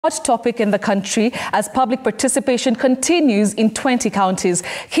Hot topic in the country as public participation continues in 20 counties.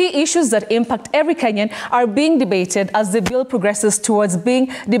 Key issues that impact every Kenyan are being debated as the bill progresses towards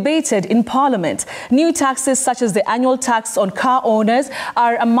being debated in Parliament. New taxes such as the annual tax on car owners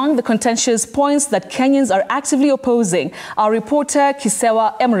are among the contentious points that Kenyans are actively opposing. Our reporter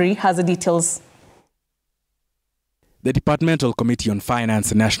Kisewa Emery has the details. The Departmental Committee on Finance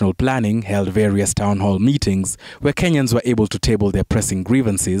and National Planning held various town hall meetings where Kenyans were able to table their pressing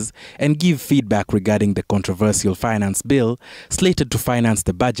grievances and give feedback regarding the controversial finance bill slated to finance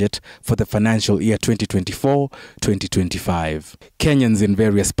the budget for the financial year 2024-2025. Kenyans in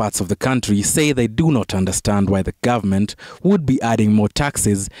various parts of the country say they do not understand why the government would be adding more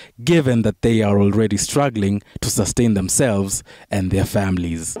taxes given that they are already struggling to sustain themselves and their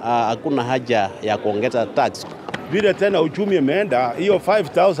families. Hakuna haja ya kuongeza tax. Vile tena uchumi imeenda, hiyo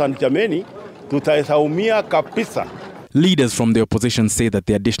 5,000 jameni, tutaumia kabisa. Leaders from the opposition say that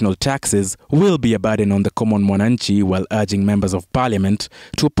the additional taxes will be a burden on the common mwananchi, while urging members of parliament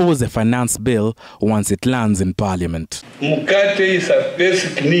to oppose the finance bill once it lands in parliament. Mkate is a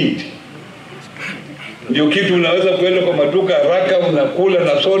basic need. Ndio kitu unaweza kwenda kwa maduka haraka, unakula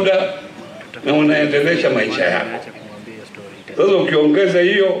na soda na unaendelesha maisha yako. Sasa ukiongeza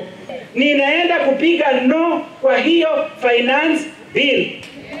hiyo, ninaenda kupiga no kwa hiyo finance bill.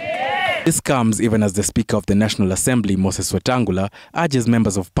 This comes even as the Speaker of the National Assembly, Moses Wetangula, urges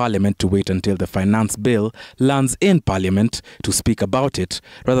members of parliament to wait until the finance bill lands in parliament to speak about it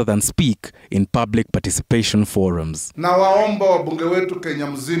rather than speak in public participation forums. Na waomba wabunge wetu Kenya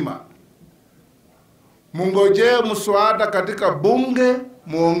mzima, mungojee mswada katika bunge,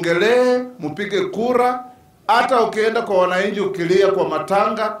 muongelee, mupige kura. Hata ukienda kwa wananchi ukilia kwa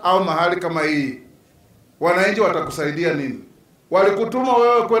matanga au mahali kama hii, wananchi watakusaidia nini? Walikutuma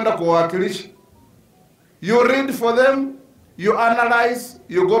wewe kwenda kuwakilisha. You read for them, you analyze,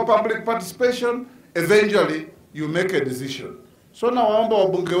 you go public participation, eventually you make a decision. So na waomba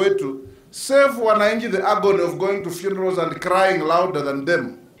wabunge wetu, save wananchi the agony of going to funerals and crying louder than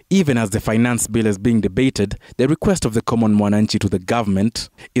them. Even as the finance bill is being debated, the request of the common mwananchi to the government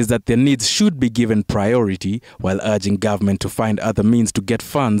is that their needs should be given priority, while urging government to find other means to get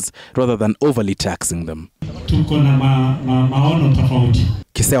funds rather than overly taxing them.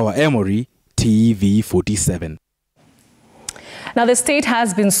 Kisewa Emery, TV 47. Now, the state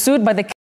has been sued by the